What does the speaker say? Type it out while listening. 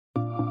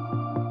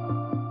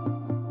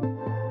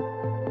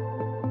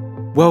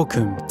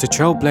Welcome to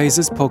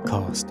Trailblazers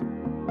Podcast.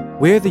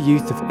 We're the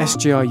youth of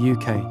SGI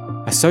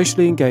UK, a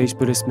socially engaged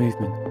Buddhist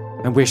movement,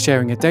 and we're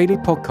sharing a daily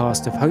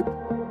podcast of hope,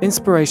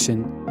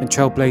 inspiration, and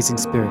trailblazing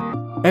spirit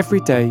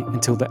every day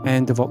until the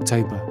end of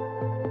October.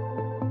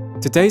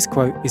 Today's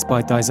quote is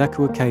by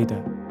Daisaku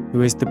Ikeda,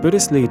 who is the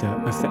Buddhist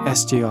leader of the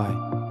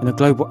SGI and a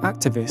global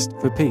activist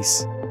for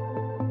peace.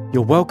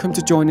 You're welcome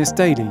to join us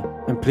daily,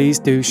 and please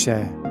do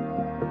share.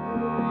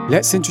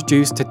 Let's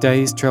introduce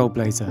today's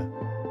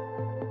trailblazer.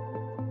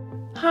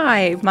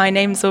 Hi, my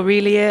name's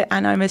Aurelia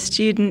and I'm a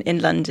student in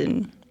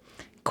London.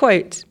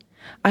 Quote,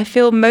 I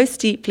feel most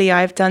deeply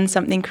I have done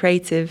something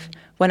creative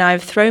when I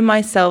have thrown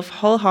myself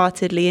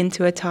wholeheartedly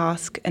into a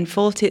task and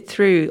fought it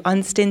through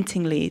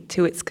unstintingly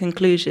to its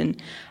conclusion,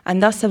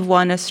 and thus have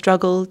won a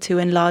struggle to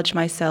enlarge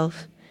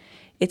myself.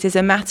 It is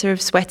a matter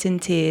of sweat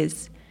and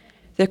tears.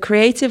 The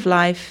creative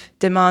life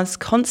demands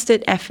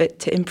constant effort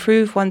to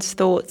improve one's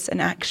thoughts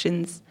and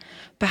actions.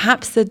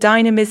 Perhaps the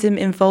dynamism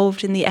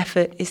involved in the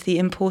effort is the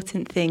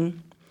important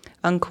thing.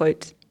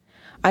 Unquote.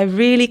 I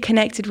really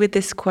connected with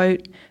this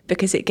quote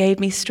because it gave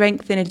me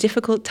strength in a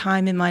difficult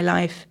time in my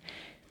life.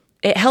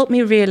 It helped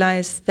me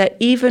realize that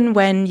even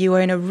when you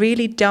are in a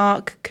really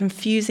dark,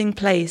 confusing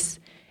place,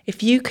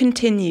 if you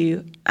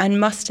continue and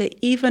muster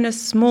even a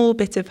small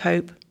bit of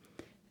hope,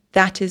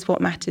 that is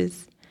what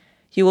matters.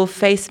 You will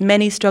face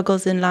many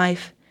struggles in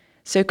life,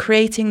 so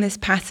creating this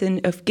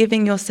pattern of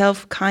giving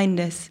yourself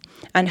kindness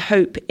and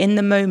hope in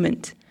the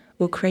moment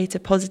will create a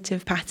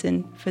positive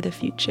pattern for the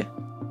future.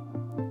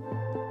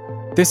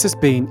 This has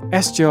been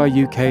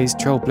SGI UK's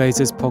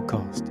Trailblazers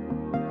podcast.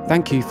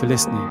 Thank you for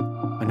listening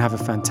and have a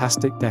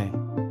fantastic day.